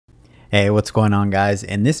Hey, what's going on, guys?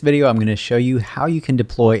 In this video, I'm going to show you how you can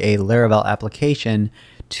deploy a Laravel application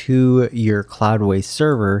to your Cloudways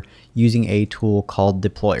server using a tool called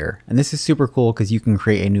Deployer. And this is super cool because you can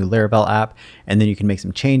create a new Laravel app and then you can make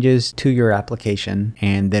some changes to your application.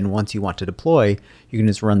 And then once you want to deploy, you can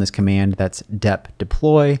just run this command that's dep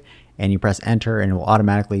deploy, and you press enter and it will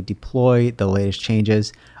automatically deploy the latest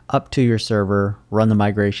changes up to your server, run the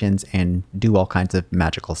migrations, and do all kinds of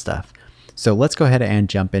magical stuff. So let's go ahead and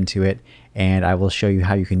jump into it, and I will show you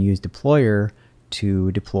how you can use Deployer to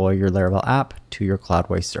deploy your Laravel app to your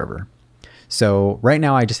Cloudways server. So right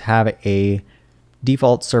now I just have a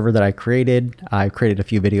default server that I created. I created a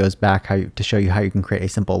few videos back to show you how you can create a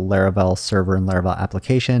simple Laravel server and Laravel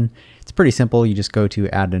application. It's pretty simple. You just go to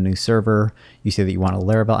add a new server. You say that you want a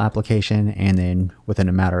Laravel application, and then within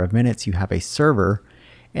a matter of minutes you have a server,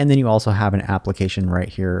 and then you also have an application right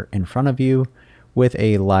here in front of you with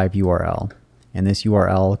a live URL. And this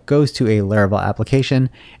URL goes to a Laravel application,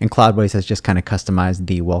 and Cloudways has just kind of customized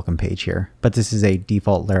the welcome page here. But this is a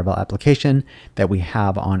default Laravel application that we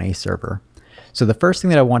have on a server. So the first thing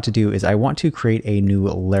that I want to do is I want to create a new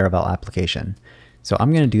Laravel application. So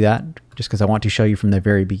I'm going to do that just because I want to show you from the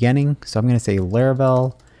very beginning. So I'm going to say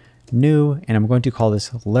Laravel new, and I'm going to call this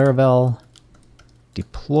Laravel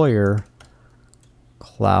Deployer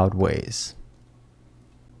Cloudways.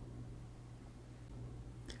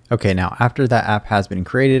 Okay, now after that app has been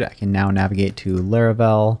created, I can now navigate to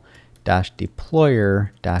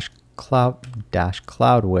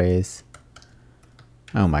Laravel-deployer-cloudways.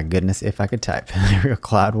 Oh my goodness, if I could type.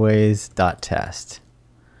 Cloudways.test.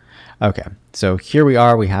 Okay, so here we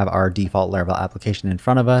are. We have our default Laravel application in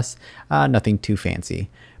front of us. Nothing too fancy.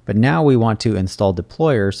 But now we want to install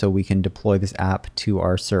Deployer so we can deploy this app to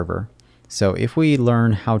our server. So if we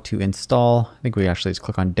learn how to install, I think we actually just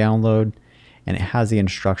click on download, and it has the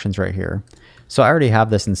instructions right here. So I already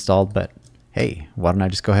have this installed, but hey, why don't I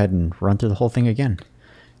just go ahead and run through the whole thing again?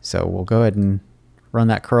 So we'll go ahead and run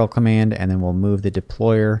that curl command, and then we'll move the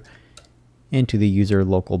deployer into the user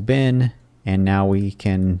local bin, and now we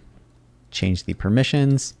can change the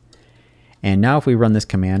permissions. And now if we run this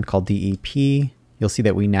command called dep, you'll see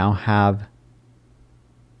that we now have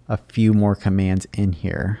a few more commands in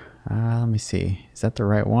here. Let me see, is that the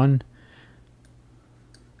right one?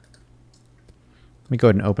 Let me go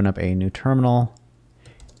ahead and open up a new terminal.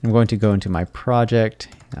 I'm going to go into my project.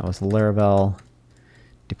 That was Laravel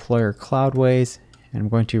Deployer Cloudways, and I'm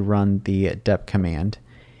going to run the dep command.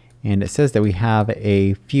 And it says that we have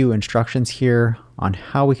a few instructions here on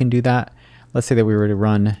how we can do that. Let's say that we were to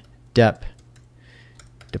run dep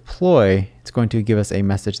deploy. It's going to give us a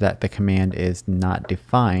message that the command is not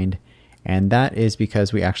defined, and that is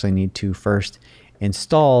because we actually need to first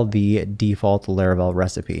install the default Laravel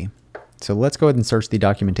recipe. So let's go ahead and search the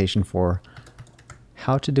documentation for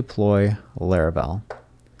how to deploy Laravel.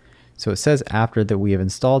 So it says after that we have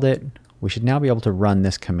installed it, we should now be able to run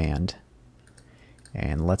this command.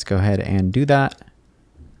 And let's go ahead and do that.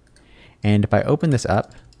 And if I open this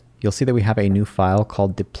up, you'll see that we have a new file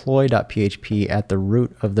called deploy.php at the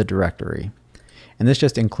root of the directory. And this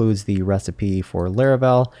just includes the recipe for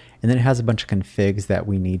Laravel, and then it has a bunch of configs that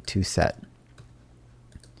we need to set.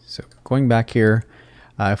 So going back here,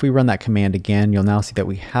 if we run that command again, you'll now see that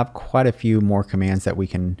we have quite a few more commands that we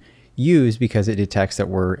can use because it detects that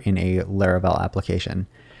we're in a Laravel application.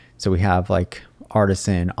 So we have like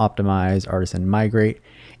artisan optimize, artisan migrate,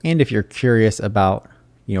 and if you're curious about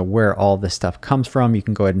where all this stuff comes from, you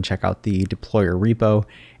can go ahead and check out the deployer repo,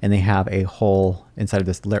 and they have a whole, inside of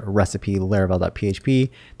this recipe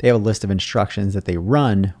laravel.php, they have a list of instructions that they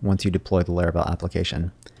run once you deploy the Laravel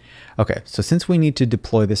application. Okay, so since we need to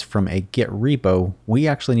deploy this from a Git repo, we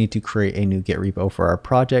actually need to create a new Git repo for our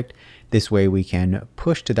project. This way we can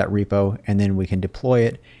push to that repo, and then we can deploy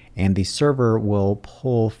it, and the server will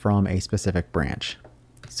pull from a specific branch.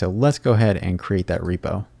 So let's go ahead and create that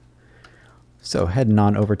repo. So heading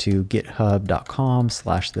on over to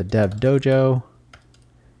github.com/thedevdojo,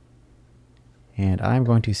 and I'm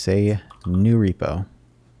going to say new repo.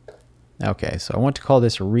 Okay, so I want to call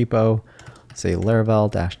this repo, say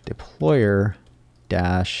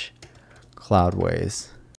Laravel-deployer-cloudways.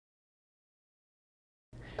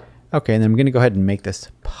 Okay, and then I'm going to go ahead and make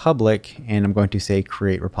this public, and I'm going to say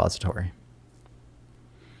create repository.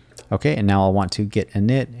 Okay, and now I'll want to git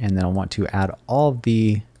init, and then I'll want to add all of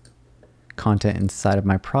the content inside of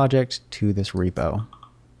my project to this repo.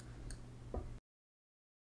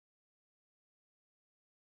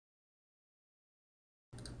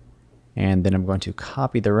 And then I'm going to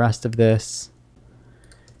copy the rest of this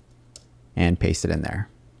and paste it in there.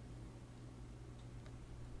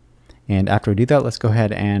 And after we do that, let's go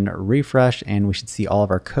ahead and refresh, and we should see all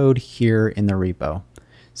of our code here in the repo.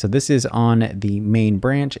 So this is on the main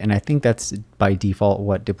branch, and I think that's by default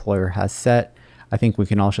what deployer has set. I think we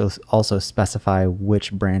can also specify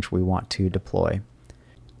which branch we want to deploy.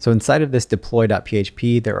 So inside of this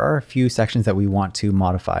deploy.php, there are a few sections that we want to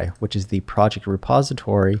modify, which is the project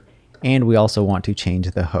repository, and we also want to change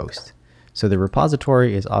the host. So the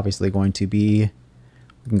repository is obviously going to be,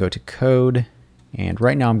 we can go to code, and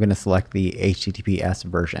right now I'm going to select the HTTPS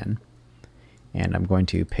version. And I'm going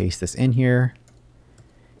to paste this in here.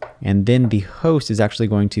 And then the host is actually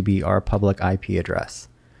going to be our public IP address.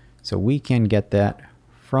 So we can get that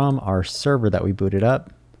from our server that we booted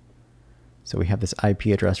up. So we have this IP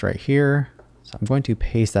address right here. So I'm going to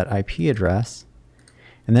paste that IP address.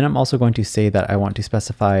 And then I'm also going to say that I want to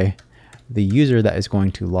specify the user that is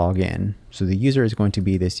going to log in. So the user is going to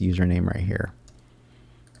be this username right here.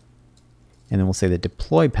 And then we'll say the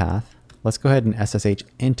deploy path. Let's go ahead and SSH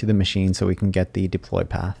into the machine so we can get the deploy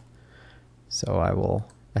path. So I will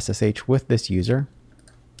SSH with this user.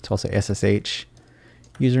 So I'll say SSH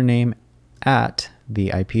username at the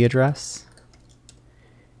IP address.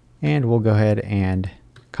 And we'll go ahead and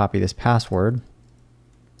copy this password.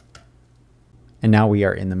 And now we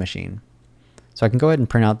are in the machine. So I can go ahead and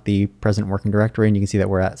print out the present working directory, and you can see that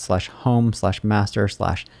we're at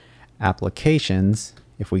 /home/master/applications.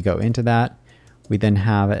 If we go into that, we then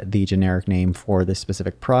have the generic name for this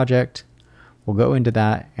specific project. We'll go into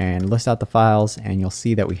that and list out the files, and you'll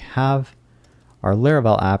see that we have our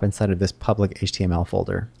Laravel app inside of this public HTML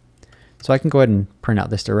folder. So I can go ahead and print out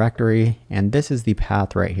this directory, and this is the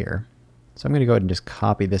path right here. So I'm going to go ahead and just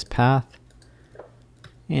copy this path,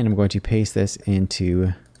 and I'm going to paste this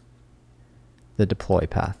into the deploy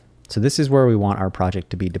path. So this is where we want our project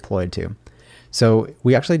to be deployed to. So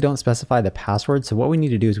we actually don't specify the password. So what we need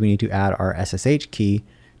to do is we need to add our SSH key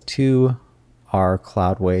to our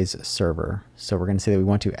Cloudways server. So we're going to say that we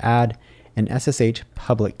want to add an SSH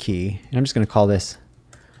public key, and I'm just going to call this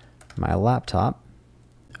my laptop.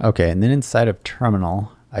 Okay, and then inside of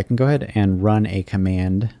terminal, I can go ahead and run a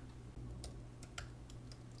command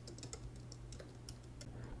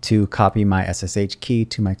to copy my SSH key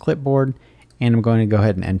to my clipboard, and I'm going to go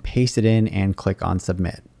ahead and paste it in and click on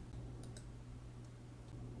submit.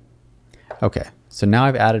 Okay, so now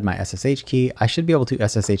I've added my SSH key. I should be able to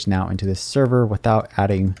SSH now into this server without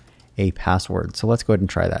adding a password. So let's go ahead and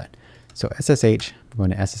try that. So SSH, I'm going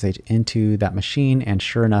to SSH into that machine, and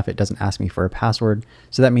sure enough, it doesn't ask me for a password.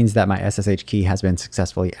 So that means that my SSH key has been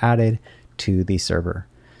successfully added to the server.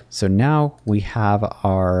 So now we have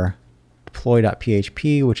our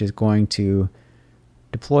deploy.php, which is going to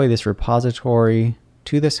deploy this repository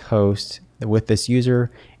to this host with this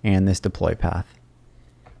user and this deploy path.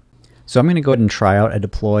 So I'm going to go ahead and try out a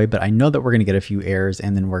deploy, but I know that we're going to get a few errors,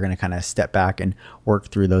 and then we're going to kind of step back and work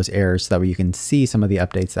through those errors so that way you can see some of the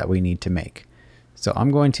updates that we need to make. So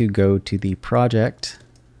I'm going to go to the project,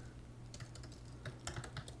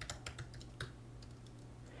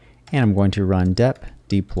 and I'm going to run dep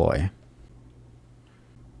deploy.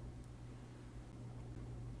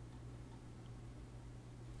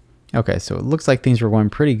 Okay, so it looks like things were going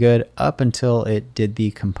pretty good up until it did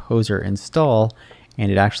the composer install, and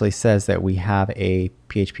it actually says that we have a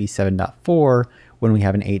PHP 7.4 when we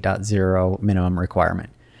have an 8.0 minimum requirement.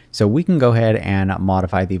 So we can go ahead and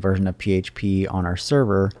modify the version of PHP on our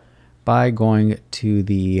server by going to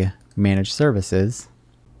the managed services.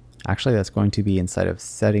 Actually, that's going to be inside of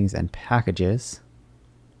settings and packages.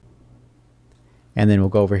 And then we'll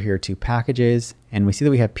go over here to packages, and we see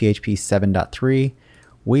that we have PHP 7.3.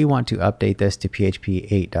 We want to update this to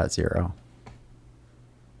PHP 8.0.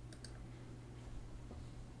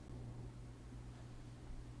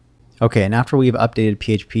 Okay, and after we've updated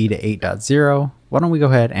PHP to 8.0, why don't we go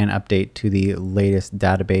ahead and update to the latest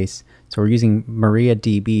database. So we're using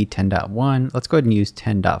MariaDB 10.1. Let's go ahead and use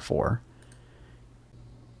 10.4.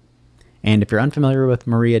 And if you're unfamiliar with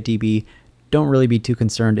MariaDB, don't really be too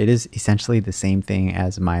concerned. It is essentially the same thing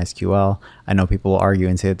as MySQL. I know people will argue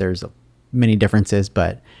and say that there's many differences,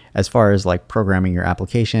 but as far as like programming your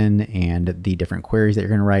application and the different queries that you're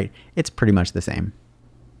going to write, it's pretty much the same.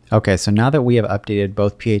 Okay, so now that we have updated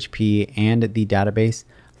both PHP and the database,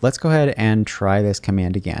 let's go ahead and try this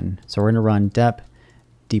command again. So we're going to run dep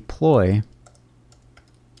deploy.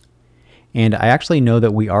 And I actually know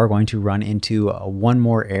that we are going to run into one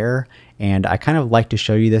more error, and I kind of like to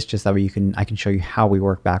show you this just that way I can show you how we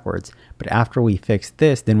work backwards. But after we fix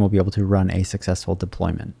this, then we'll be able to run a successful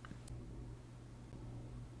deployment.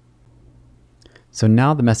 So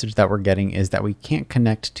now the message that we're getting is that we can't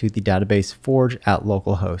connect to the database Forge at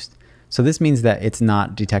localhost. So this means that it's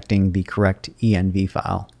not detecting the correct env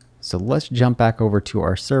file. So let's jump back over to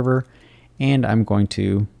our server, and I'm going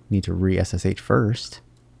to need to re-SSH first.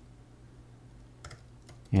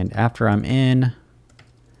 And after I'm in,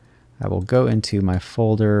 I will go into my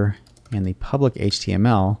folder and the public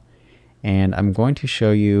HTML, and I'm going to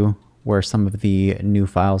show you where some of the new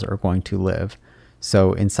files are going to live.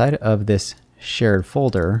 So inside of this shared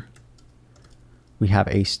folder, we have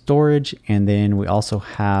a storage, and then we also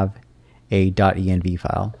have a .env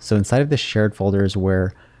file. So inside of this shared folder is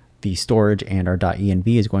where the storage and our .env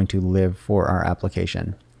is going to live for our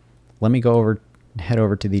application. Let me head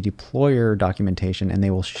over to the deployer documentation, and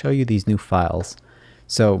they will show you these new files.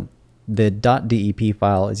 So the .dep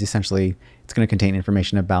file is essentially, it's going to contain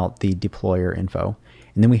information about the deployer info.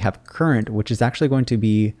 And then we have current, which is actually going to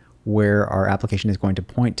be where our application is going to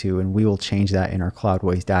point to, and we will change that in our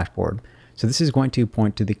Cloudways dashboard. So this is going to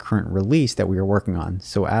point to the current release that we are working on.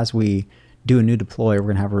 So as we do a new deploy, we're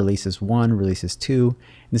going to have releases 1, releases 2,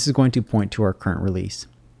 and this is going to point to our current release.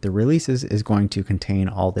 The releases is going to contain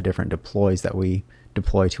all the different deploys that we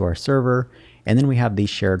deploy to our server, and then we have the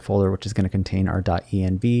shared folder, which is going to contain our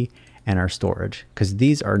 .env and our storage, because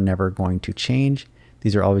these are never going to change.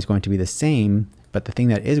 These are always going to be the same, but the thing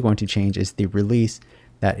that is going to change is the release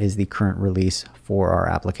that is the current release for our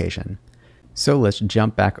application. So let's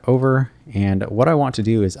jump back over, and what I want to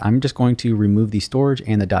do is I'm just going to remove the storage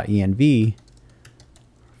and the .env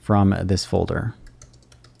from this folder.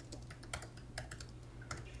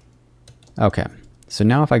 Okay, so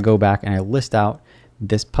now if I go back and I list out,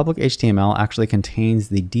 this public HTML actually contains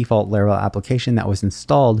the default Laravel application that was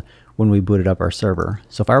installed when we booted up our server.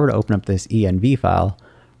 So if I were to open up this env file,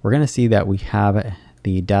 we're going to see that we have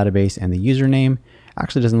the database and the username.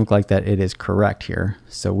 Actually doesn't look like that it is correct here,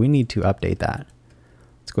 so we need to update that.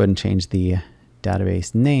 Let's go ahead and change the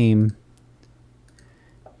database name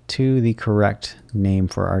to the correct name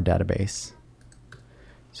for our database.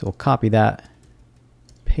 So we'll copy that,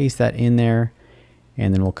 paste that in there,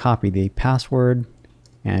 and then we'll copy the password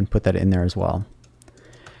and put that in there as well.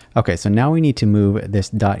 Okay, so now we need to move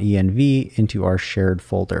this .env into our shared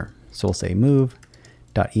folder. So we'll say move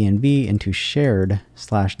 .env into shared/.env.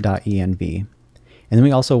 And then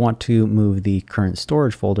we also want to move the current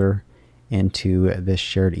storage folder into this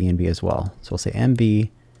shared env as well. So we'll say mv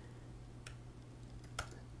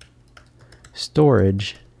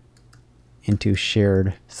storage into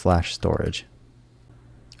shared/storage.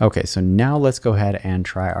 Okay, so now let's go ahead and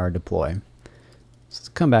try our deploy. So let's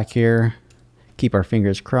come back here, keep our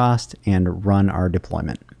fingers crossed, and run our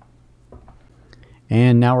deployment.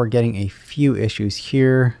 And now we're getting a few issues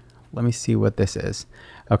here. Let me see what this is.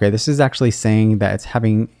 Okay, this is actually saying that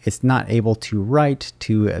it's not able to write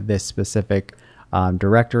to this specific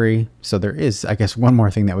directory. So there is, I guess, one more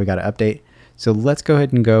thing that we got to update. So let's go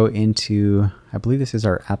ahead and go into, I believe this is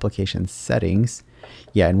our application settings.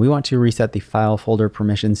 Yeah, and we want to reset the file folder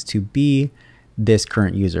permissions to be this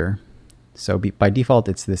current user. So by default,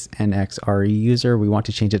 it's this NXRE user. We want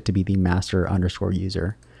to change it to be the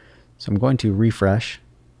master_user. So I'm going to refresh.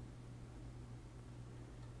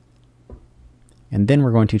 And then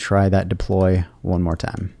we're going to try that deploy one more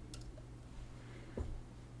time.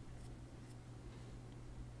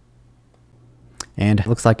 And it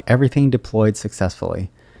looks like everything deployed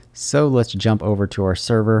successfully. So let's jump over to our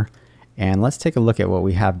server and let's take a look at what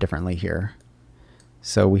we have differently here.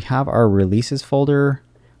 So we have our releases folder,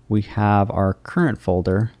 we have our current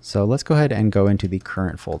folder. So let's go ahead and go into the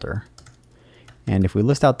current folder. And if we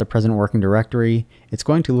list out the present working directory, it's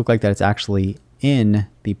going to look like that it's actually in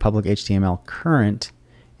the public HTML current.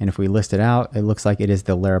 And if we list it out, it looks like it is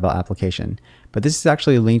the Laravel application. But this is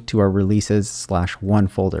actually linked to our releases/1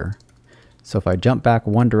 folder. So if I jump back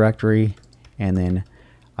one directory and then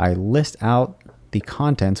I list out the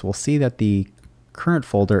contents, we'll see that the current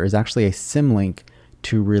folder is actually a symlink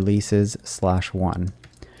to releases/1.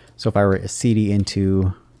 So if I were to cd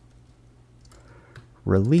into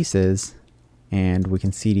releases and we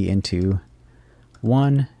can cd into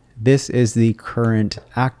 1, this is the current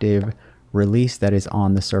active release that is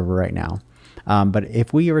on the server right now. But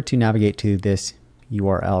if we were to navigate to this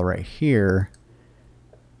URL right here,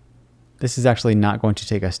 this is actually not going to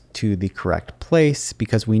take us to the correct place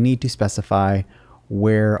because we need to specify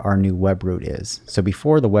where our new web root is. So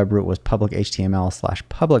before, the web root was public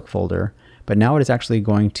HTML/public folder, but now it is actually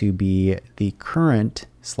going to be the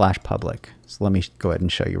current/public. So let me go ahead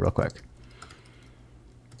and show you real quick.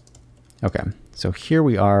 Okay, so here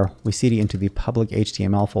we are, we cd into the public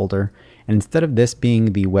HTML folder, and instead of this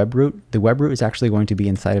being the web root is actually going to be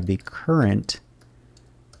inside of the current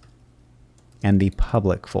and the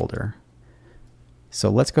public folder. So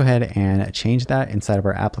let's go ahead and change that inside of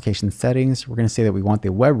our application settings. We're going to say that we want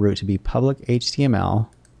the web root to be public HTML,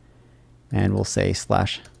 and we'll say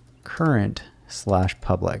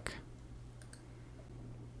 /current/public.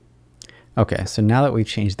 Okay, so now that we've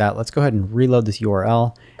changed that, let's go ahead and reload this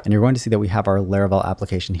URL, and you're going to see that we have our Laravel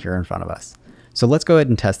application here in front of us. So let's go ahead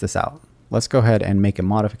and test this out. Let's go ahead and make a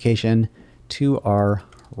modification to our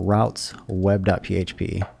routes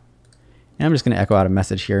web.php. And I'm just going to echo out a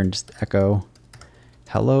message here and just echo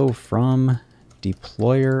hello from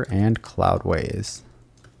deployer and Cloudways.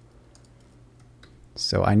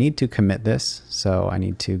 So I need to commit this. So I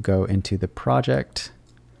need to go into the project.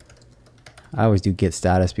 I always do git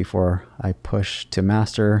status before I push to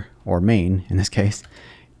master, or main in this case.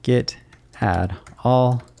 Git add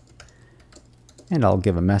all, and I'll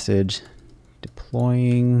give a message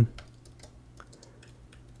deploying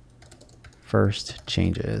first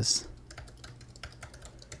changes.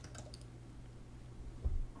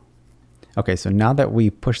 Okay, so now that we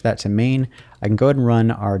push that to main, I can go ahead and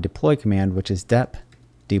run our deploy command, which is dep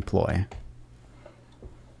deploy.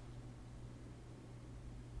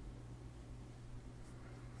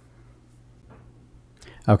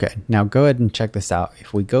 Okay, now go ahead and check this out.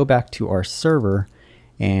 If we go back to our server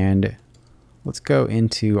and let's go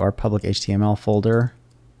into our public HTML folder,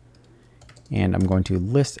 and I'm going to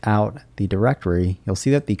list out the directory, you'll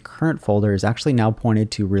see that the current folder is actually now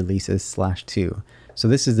pointed to releases/2. So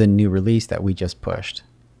this is the new release that we just pushed.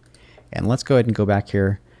 And let's go ahead and go back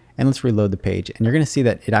here and let's reload the page. And you're going to see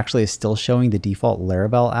that it actually is still showing the default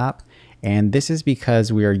Laravel app. And this is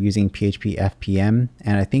because we are using PHP FPM,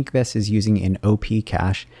 and I think this is using an OP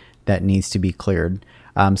cache that needs to be cleared.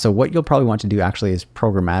 So what you'll probably want to do actually is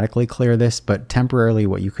programmatically clear this, but temporarily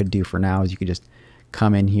what you could do for now is you could just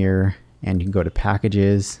come in here and you can go to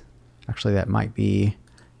packages. Actually, that might be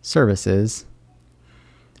services.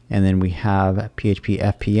 And then we have PHP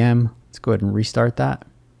FPM. Let's go ahead and restart that.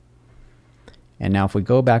 And now if we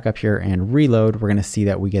go back up here and reload, we're going to see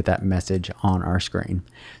that we get that message on our screen.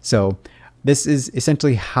 So this is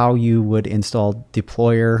essentially how you would install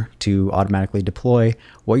deployer to automatically deploy.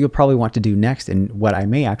 What you'll probably want to do next, and what I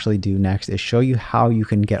may actually do next, is show you how you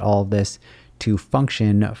can get all of this to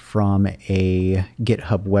function from a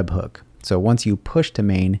GitHub webhook. So once you push to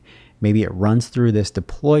main, maybe it runs through this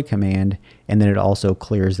deploy command, and then it also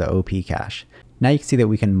clears the OP cache. Now you can see that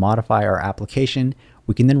we can modify our application.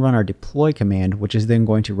 We can then run our deploy command, which is then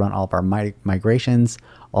going to run all of our migrations,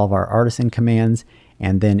 all of our artisan commands,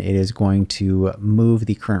 and then it is going to move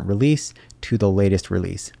the current release to the latest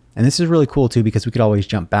release. And this is really cool too, because we could always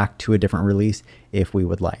jump back to a different release if we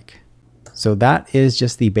would like. So that is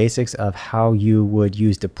just the basics of how you would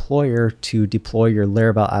use deployer to deploy your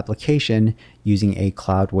Laravel application using a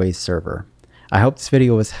Cloudways server. I hope this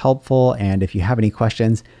video was helpful, and if you have any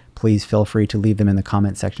questions, please feel free to leave them in the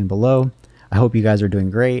comment section below. I hope you guys are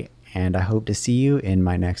doing great, and I hope to see you in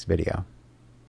my next video.